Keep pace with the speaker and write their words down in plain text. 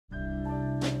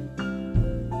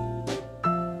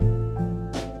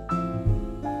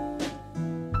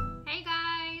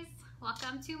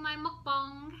welcome to my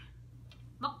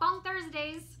mukbang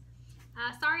Thursdays.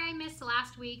 Sorry I missed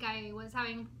last week. I was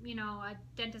having, you know, a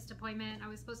dentist appointment. I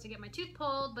was supposed to get my tooth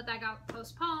pulled, but that got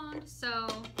postponed. So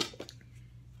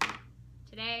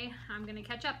today I'm gonna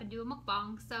catch up and do a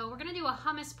mukbang. So we're gonna do a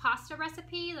hummus pasta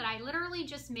recipe that I literally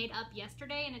just made up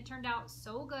yesterday, and it turned out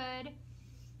so good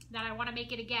that I want to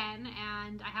make it again.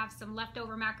 And I have some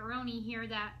leftover macaroni here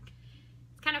that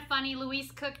it's kind of funny.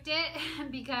 Luis cooked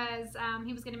it because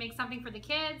he was gonna make something for the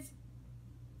kids.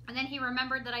 And then he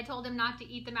remembered that I told him not to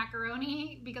eat the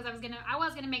macaroni because I was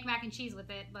gonna make mac and cheese with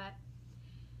it, but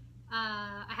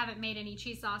I haven't made any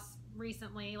cheese sauce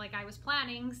recently like I was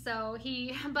planning. So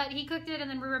he cooked it, and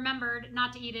then we remembered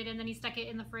not to eat it, and then he stuck it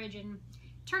in the fridge, and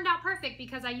it turned out perfect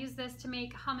because I used this to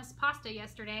make hummus pasta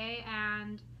yesterday,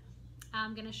 and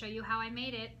I'm gonna show you how I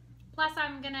made it. Plus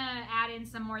I'm gonna add in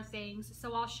some more things.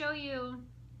 So I'll show you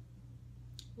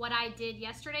what I did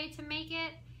yesterday to make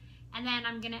it, and then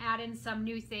I'm gonna add in some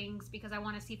new things because I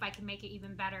wanna see if I can make it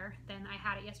even better than I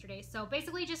had it yesterday. So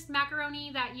basically just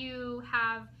macaroni that you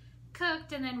have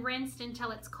cooked and then rinsed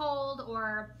until it's cold,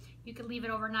 or you could leave it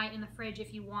overnight in the fridge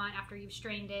if you want after you've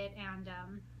strained it. And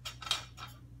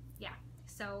yeah,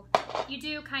 so you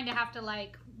do kind of have to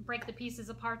like break the pieces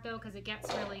apart though, because it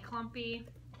gets really clumpy.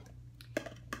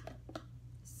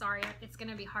 Sorry, it's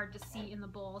gonna be hard to see in the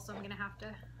bowl, so I'm gonna have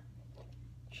to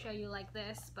show you like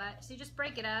this. But so you just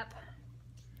break it up,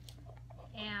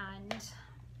 and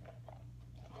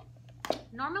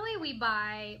normally we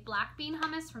buy black bean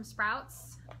hummus from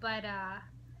Sprouts, but I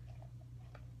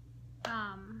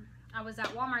was at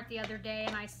Walmart the other day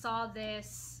and I saw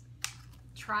this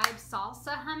tribe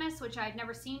salsa hummus, which I'd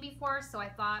never seen before, so I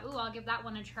thought, ooh, I'll give that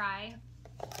one a try.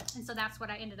 And so that's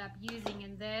what I ended up using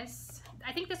in this.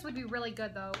 I think this would be really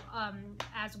good though,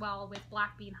 as well with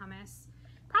black bean hummus.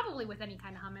 Probably with any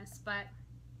kind of hummus, but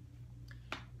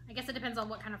I guess it depends on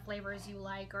what kind of flavors you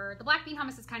like. Or the black bean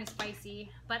hummus is kind of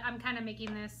spicy, but I'm kind of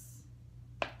making this,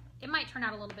 it might turn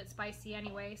out a little bit spicy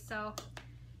anyway, so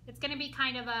it's gonna be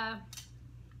kind of an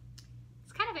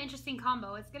interesting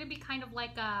combo. It's gonna be kind of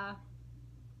like a,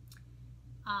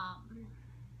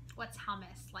 what's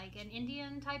hummus? Like an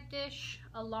Indian type dish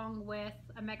along with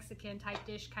a Mexican type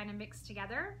dish kind of mixed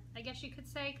together, I guess you could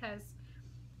say, because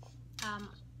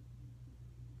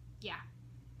yeah,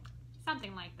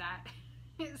 something like that.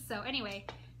 So anyway,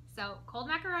 so cold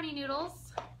macaroni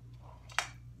noodles,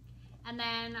 and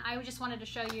then I just wanted to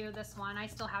show you this one. I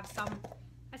still have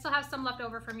some left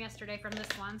over from yesterday from this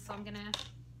one, so I'm gonna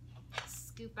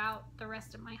scoop out the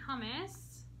rest of my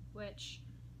hummus, which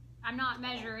I'm not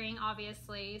measuring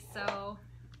obviously, so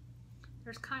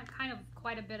there's kind of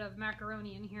quite a bit of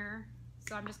macaroni in here,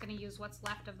 so I'm just gonna use what's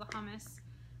left of the hummus.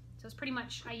 So it's pretty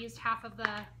much, I used half of the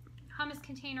hummus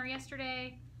container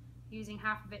yesterday, using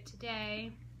half of it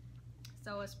today,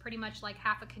 so it's pretty much like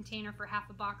half a container for half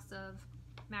a box of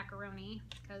macaroni,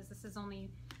 because this is only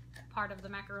part of the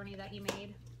macaroni that he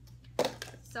made.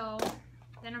 So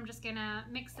then I'm just gonna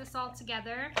mix this all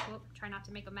together. Whoop, try not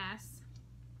to make a mess.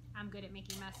 I'm good at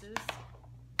making messes.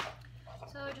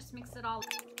 So just mix it all.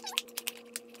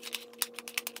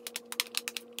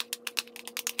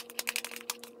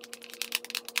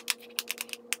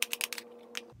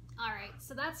 Alright,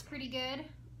 so that's pretty good.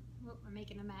 Whoop, I'm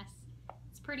making a mess.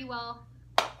 It's pretty well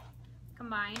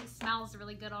combined. It smells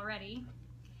really good already.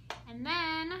 And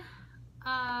then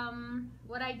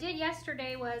what I did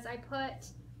yesterday was I put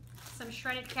some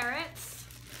shredded carrots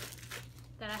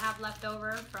that I have left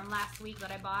over from last week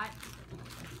that I bought,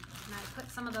 and I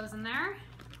put some of those in there.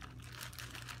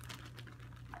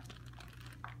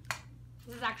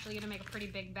 This is actually going to make a pretty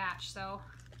big batch, so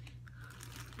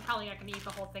I'm probably not going to eat the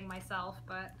whole thing myself,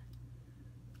 but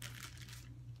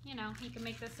you know, you can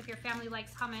make this if your family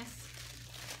likes hummus.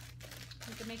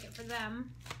 You can make it for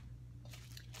them.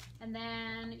 And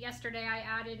then yesterday I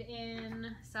added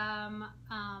in some,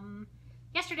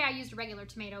 yesterday I used a regular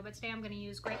tomato, but today I'm going to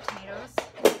use grape tomatoes.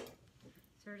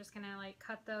 So we're just going to like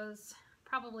cut those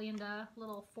probably into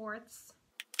little fourths.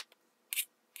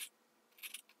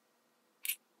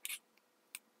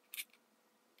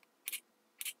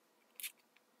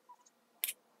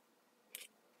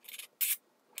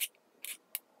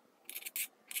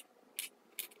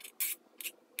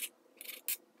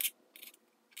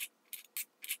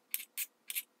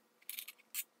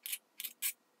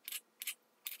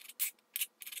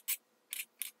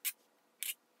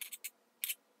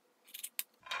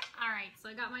 Alright, so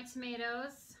I got my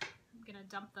tomatoes. I'm gonna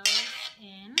dump those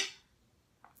in.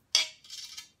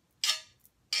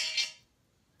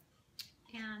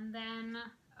 And then,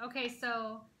 okay,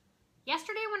 so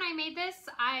yesterday when I made this,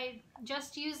 I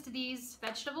just used these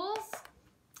vegetables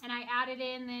And I added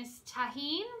in this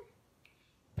tahine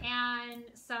and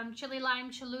some chili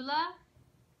lime Cholula.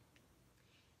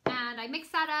 And I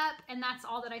mixed that up, and that's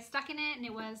all that I stuck in it, and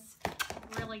it was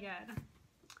really good.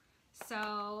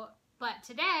 So, but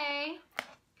today,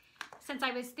 since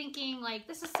I was thinking like,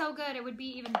 this is so good, it would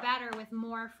be even better with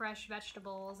more fresh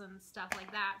vegetables and stuff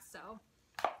like that. So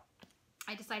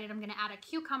I decided I'm gonna add a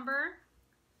cucumber,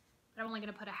 but I'm only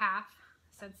gonna put a half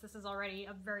since this is already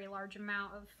a very large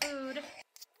amount of food.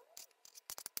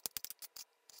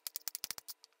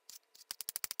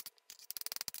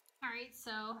 All right,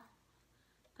 so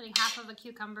putting half of a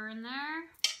cucumber in there.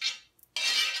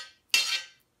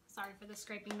 Sorry for the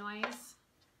scraping noise.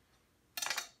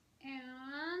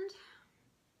 And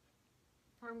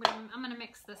I'm gonna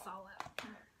mix this all up.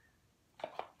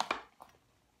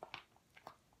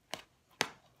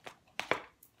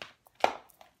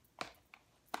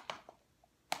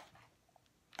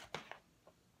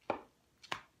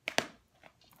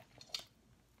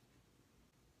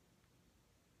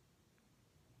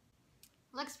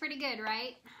 Looks pretty good,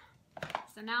 right?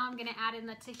 So now I'm gonna add in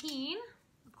the tahine.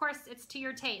 Of course, it's to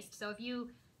your taste. So if you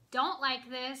don't like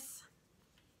this,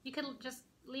 you could just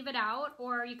leave it out,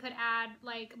 or you could add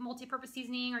like multi-purpose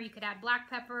seasoning, or you could add black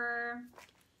pepper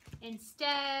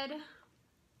instead.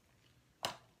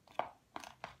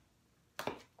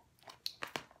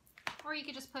 Or you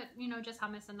could just put, you know, just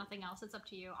hummus and nothing else. It's up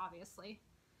to you, obviously.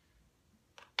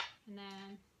 And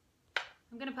then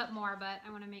I'm gonna put more, but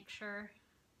I wanna make sure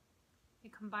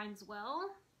it combines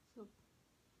well.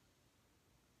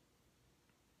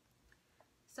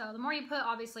 So the more you put,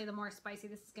 obviously, the more spicy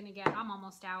this is gonna get. I'm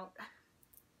almost out.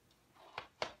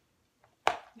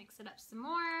 Mix it up some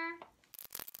more.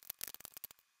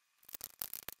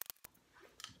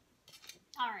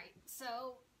 All right,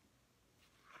 so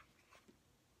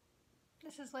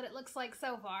this is what it looks like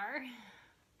so far.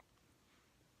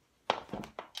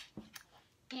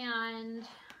 And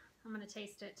I'm gonna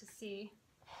taste it to see.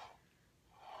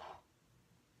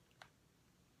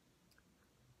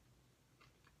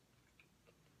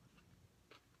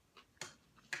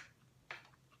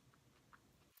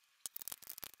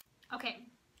 Okay,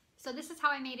 so this is how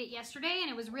I made it yesterday,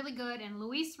 and it was really good, and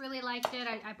Luis really liked it.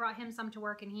 I brought him some to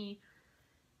work, and he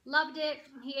loved it.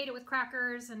 He ate it with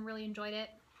crackers and really enjoyed it.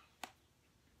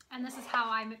 And this is how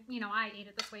I ate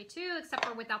it this way too, except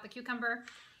for without the cucumber.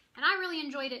 And I really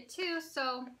enjoyed it too,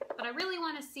 so, but I really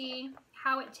want to see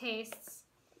how it tastes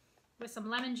with some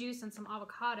lemon juice and some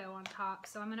avocado on top.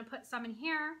 So I'm going to put some in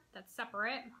here that's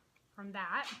separate from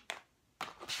that.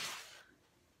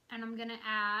 And I'm going to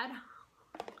add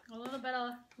a little bit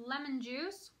of lemon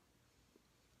juice.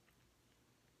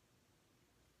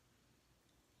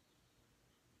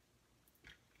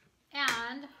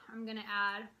 And I'm gonna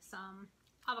add some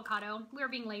avocado. We were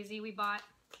being lazy. We bought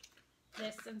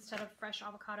this instead of fresh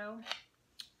avocado.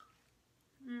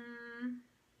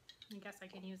 I guess I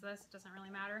can use this. It doesn't really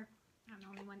matter. I'm the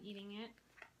only one eating it.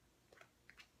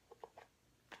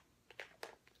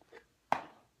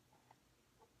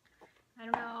 I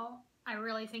don't know. I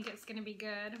really think it's going to be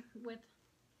good with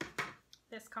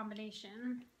this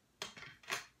combination.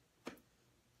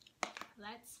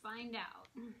 Let's find out.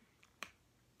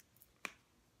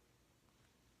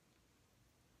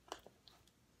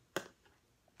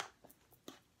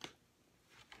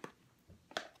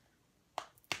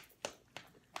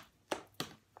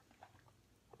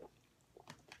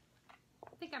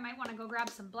 I think I might want to go grab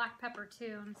some black pepper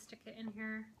too and stick it in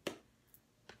here.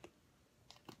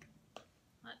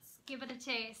 Let's give it a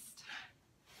taste.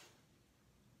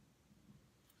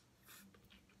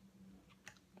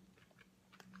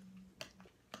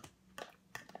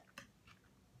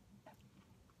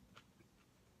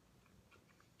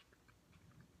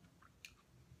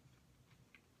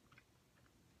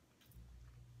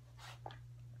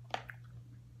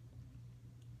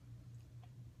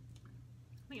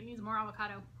 I think it needs more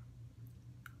avocado.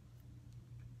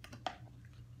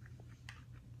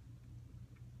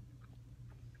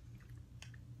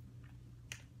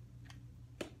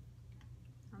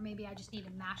 Maybe I just need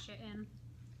to mash it in.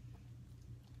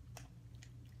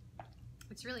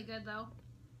 It's really good though.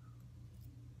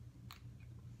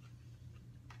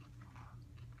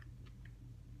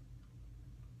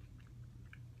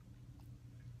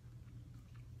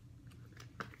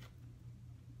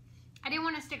 I didn't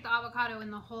want to stick the avocado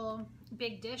in the whole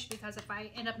big dish because if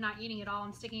I end up not eating it all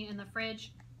and sticking it in the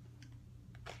fridge,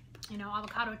 you know,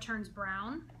 avocado turns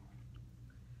brown.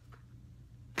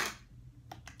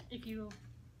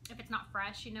 If it's not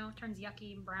fresh, you know, it turns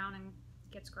yucky and brown and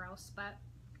gets gross. But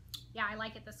yeah, I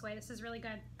like it this way. This is really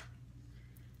good.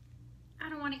 I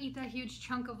don't want to eat that huge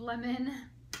chunk of lemon.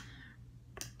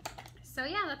 So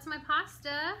yeah, that's my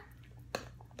pasta.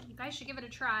 You guys should give it a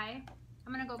try.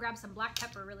 I'm gonna go grab some black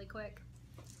pepper really quick.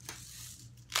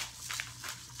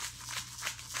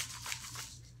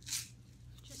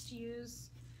 Just use,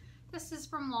 this is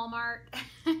from Walmart.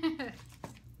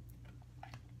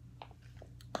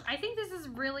 I think this is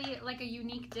really like a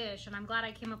unique dish, and I'm glad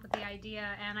I came up with the idea,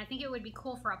 and I think it would be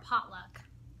cool for a potluck,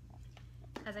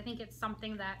 because I think it's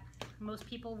something that most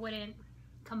people wouldn't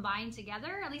combine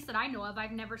together, at least that I know of.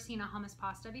 I've never seen a hummus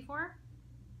pasta before,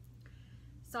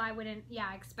 so I wouldn't,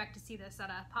 yeah, expect to see this at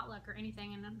a potluck or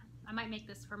anything, and then I might make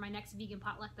this for my next vegan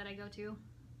potluck that I go to.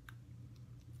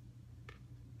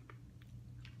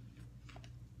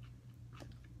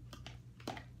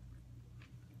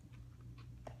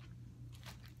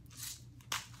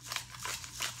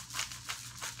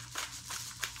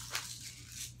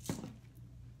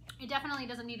 It definitely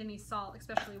doesn't need any salt,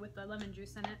 especially with the lemon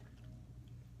juice in it.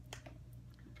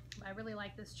 But I really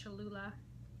like this Cholula.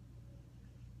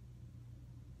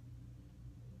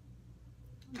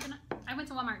 I went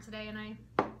to Walmart today and I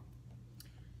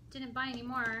didn't buy any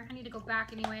more. I need to go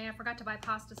back anyway. I forgot to buy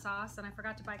pasta sauce and I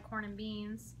forgot to buy corn and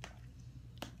beans.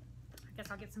 I guess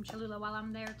I'll get some Cholula while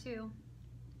I'm there too.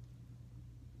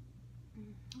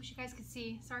 I wish you guys could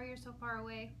see. Sorry you're so far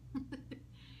away.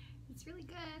 It's really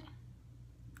good.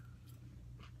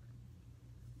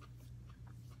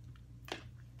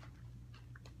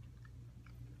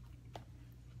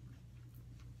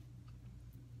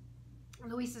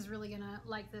 Luis is really gonna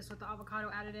like this with the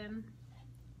avocado added in.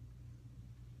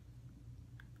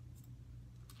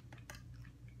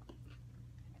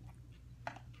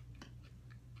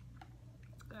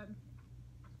 It's good.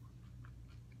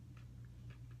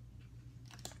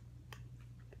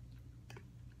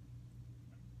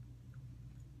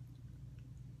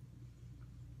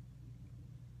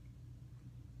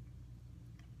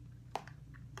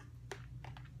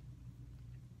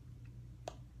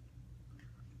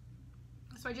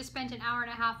 So I just spent an hour and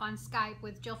a half on Skype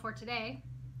with Jill for today,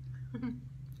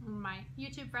 my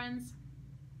YouTube friends.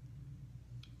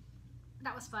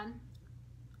 That was fun.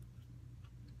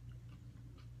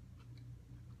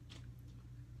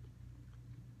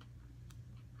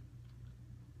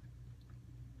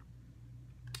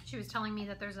 She was telling me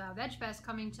that there's a Veg Fest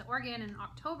coming to Oregon in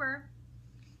October,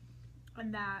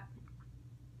 and that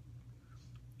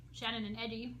Shannon and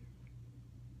Eddie,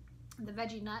 the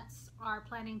Veggie Nuts, are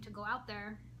planning to go out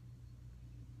there,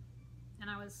 and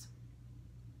I was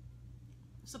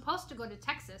supposed to go to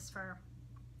Texas for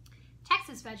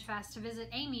Texas Veg Fest to visit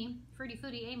Amy,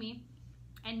 FruityFoodie Amy,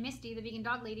 and Misty, the vegan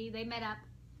dog lady. They met up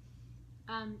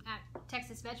at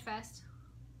Texas Veg Fest.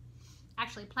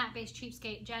 Actually, plant-based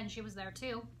cheapskate Jen, she was there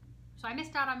too. So I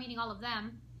missed out on meeting all of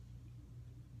them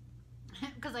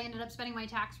because I ended up spending my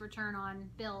tax return on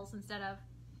bills instead of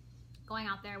going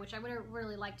out there, which I would have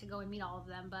really liked to go and meet all of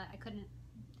them, but I couldn't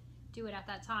do it at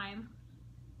that time.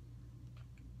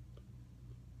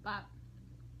 But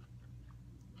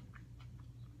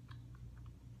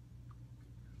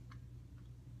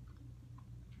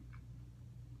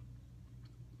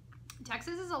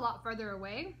Texas is a lot further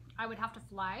away. I would have to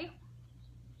fly.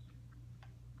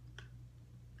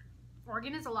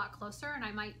 Oregon is a lot closer, and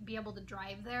I might be able to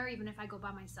drive there even if I go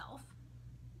by myself.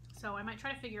 So I might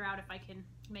try to figure out if I can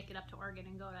make it up to Oregon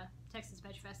and go to Texas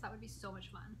Veg Fest. That would be so much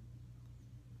fun.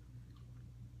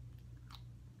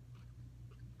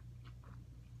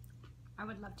 I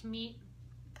would love to meet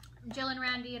Jill and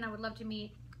Randy, and I would love to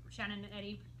meet Shannon and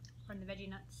Eddie from the Veggie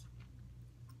Nuts.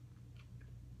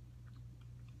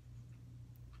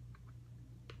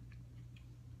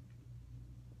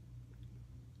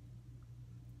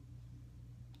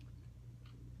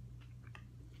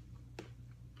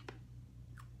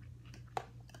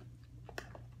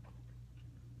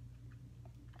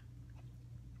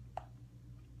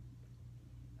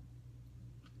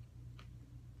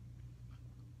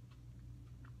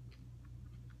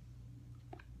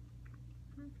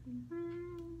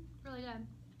 Really good.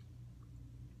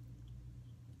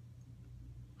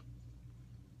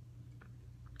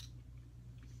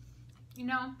 You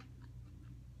know,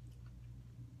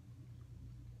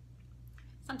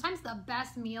 sometimes the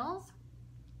best meals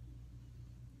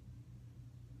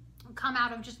come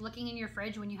out of just looking in your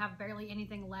fridge when you have barely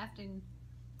anything left and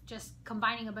just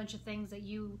combining a bunch of things that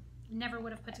you never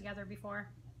would have put together before.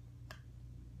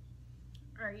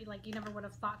 Or like you never would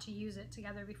have thought to use it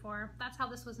together before. That's how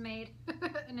this was made.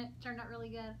 And it turned out really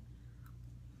good.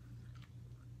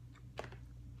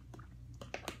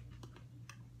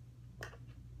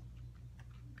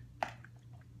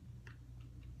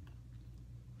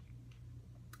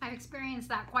 I've experienced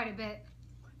that quite a bit,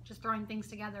 just throwing things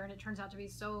together, and it turns out to be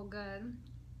so good.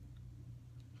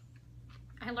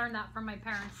 I learned that from my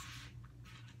parents.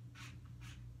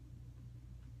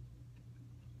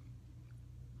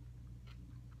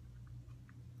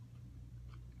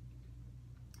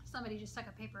 Somebody just stuck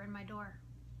a paper in my door.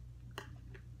 It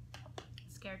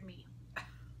scared me.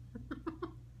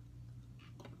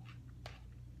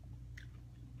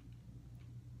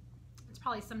 It's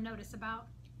probably some notice about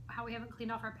how we haven't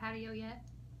cleaned off our patio yet.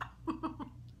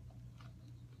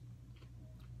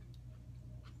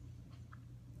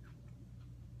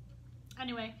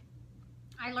 Anyway,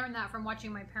 I learned that from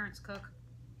watching my parents cook,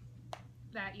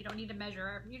 that you don't need to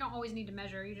measure. You don't always need to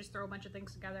measure. You just throw a bunch of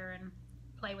things together and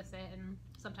play with it, and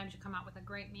sometimes you come out with a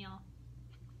great meal.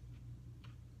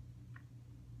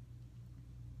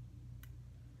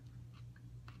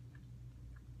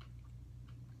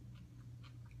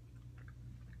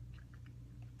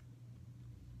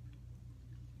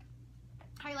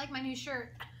 How you like my new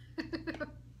shirt?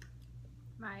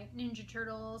 My Ninja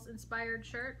Turtles inspired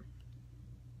shirt.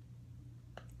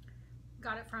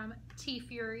 Got it from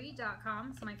tfury.com.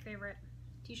 It's my favorite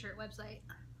t-shirt website.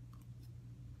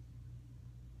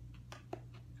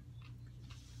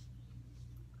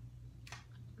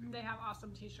 They have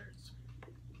awesome t-shirts.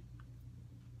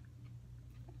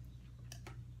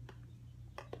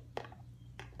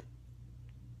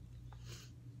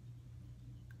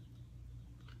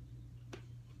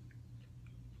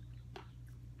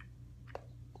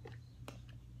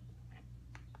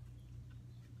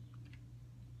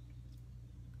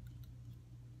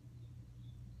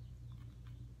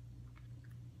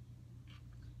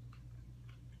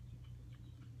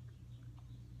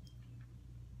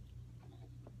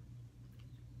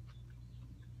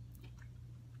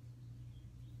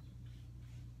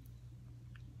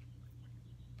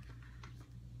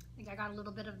 I think I got a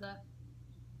little bit of the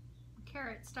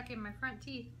carrot stuck in my front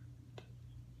teeth.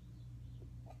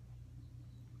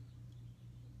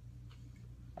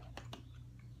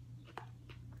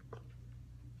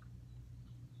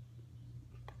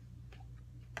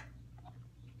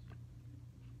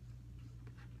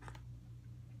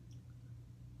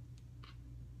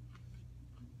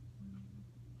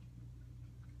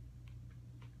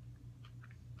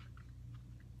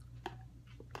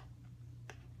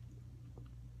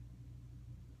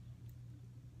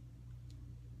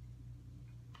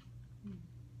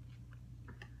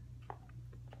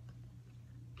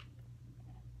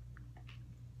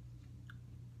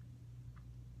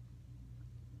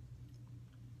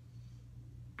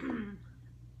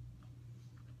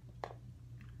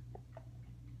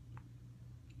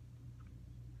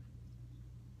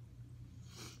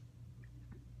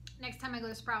 Next time I go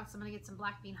to Sprouts, I'm gonna get some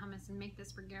black bean hummus and make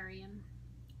this for Gary, and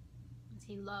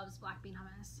he loves black bean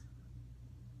hummus.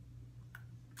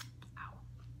 Ow.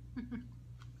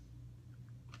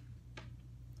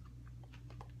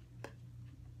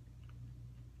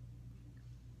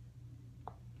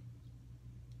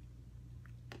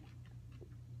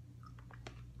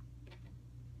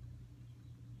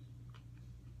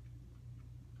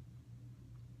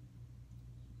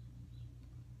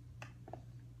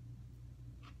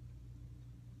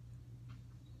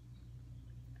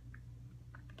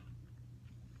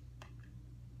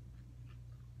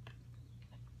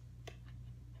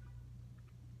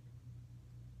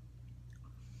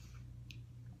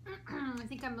 I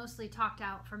think I'm mostly talked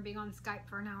out from being on Skype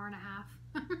for an hour and a half.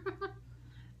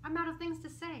 I'm out of things to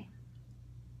say.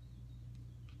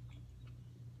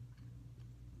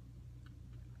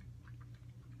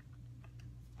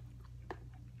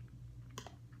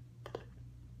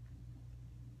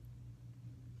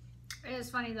 It is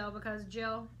funny though, because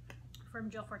Jill, from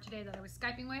Jill for Today that I was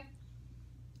Skyping with,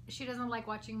 she doesn't like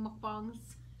watching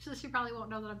mukbangs, so she probably won't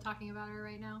know that I'm talking about her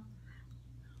right now.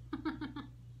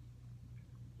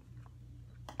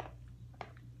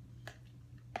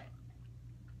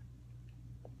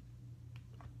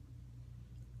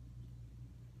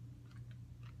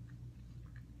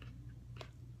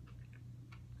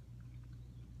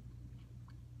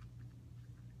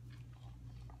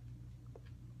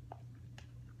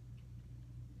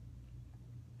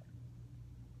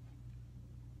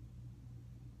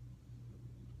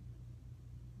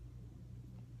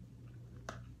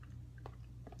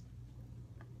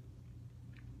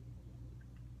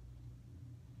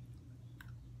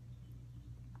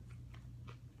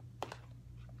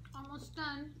 Almost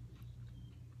done.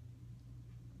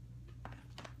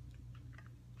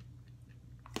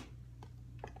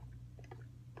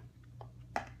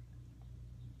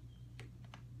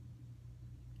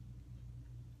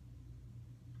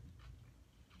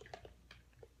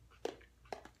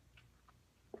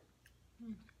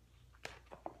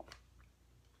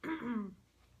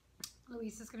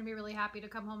 Luis is going to be really happy to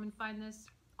come home and find this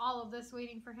all of this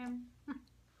waiting for him.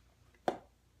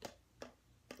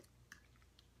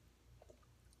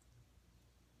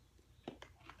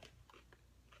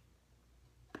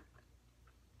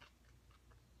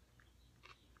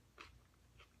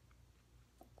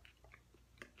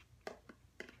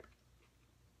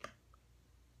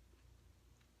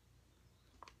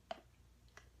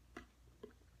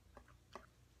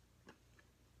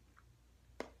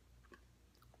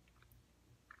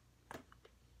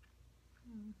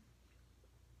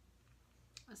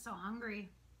 I'm so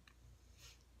hungry.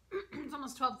 It's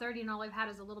almost 12:30 and all I've had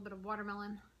is a little bit of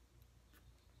watermelon.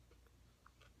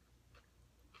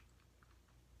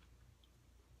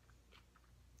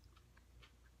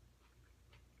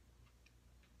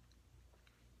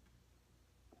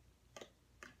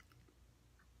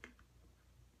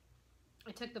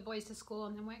 I took the boys to school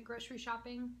and then went grocery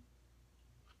shopping.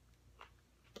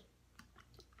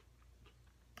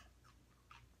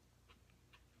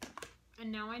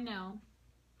 And now I know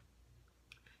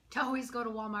to always go to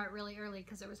Walmart really early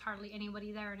because there was hardly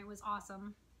anybody there and it was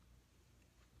awesome.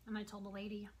 And I told the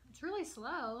lady, it's really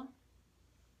slow.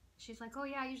 She's like, oh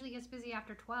yeah, it usually gets busy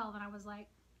after 12. And I was like,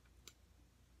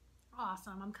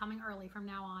 awesome, I'm coming early from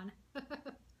now on.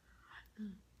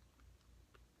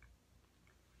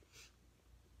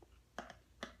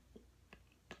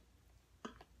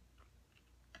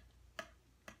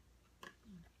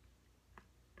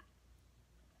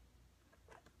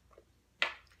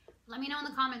 Let me know in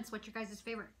the comments what your guys'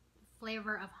 favorite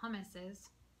flavor of hummus is.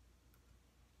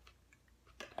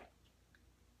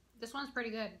 This one's pretty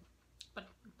good, but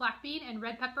black bean and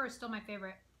red pepper is still my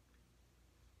favorite.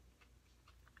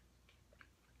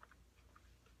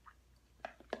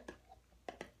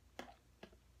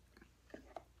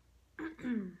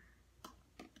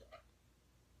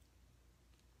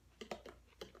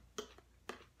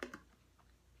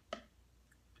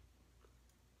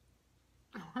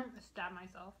 I want to stab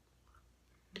myself.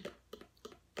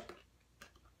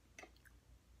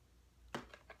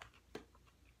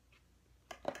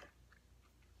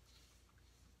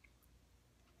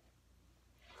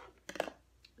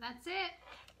 That's it.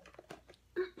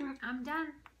 I'm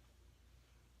done.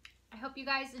 I hope you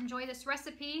guys enjoy this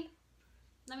recipe.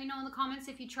 Let me know in the comments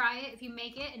if you try it, if you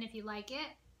make it, and if you like it.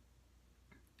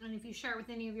 And if you share it with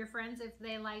any of your friends if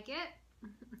they like it.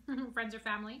 Friends or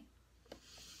family.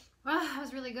 Well, that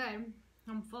was really good.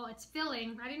 I'm full. It's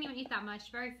filling. I didn't even eat that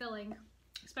much. Very filling.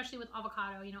 Especially with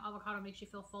avocado. You know, avocado makes you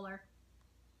feel fuller.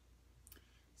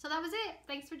 So that was it.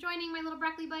 Thanks for joining my little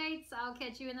broccoli bites. I'll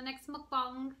catch you in the next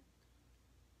mukbang.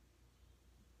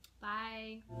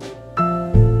 Bye.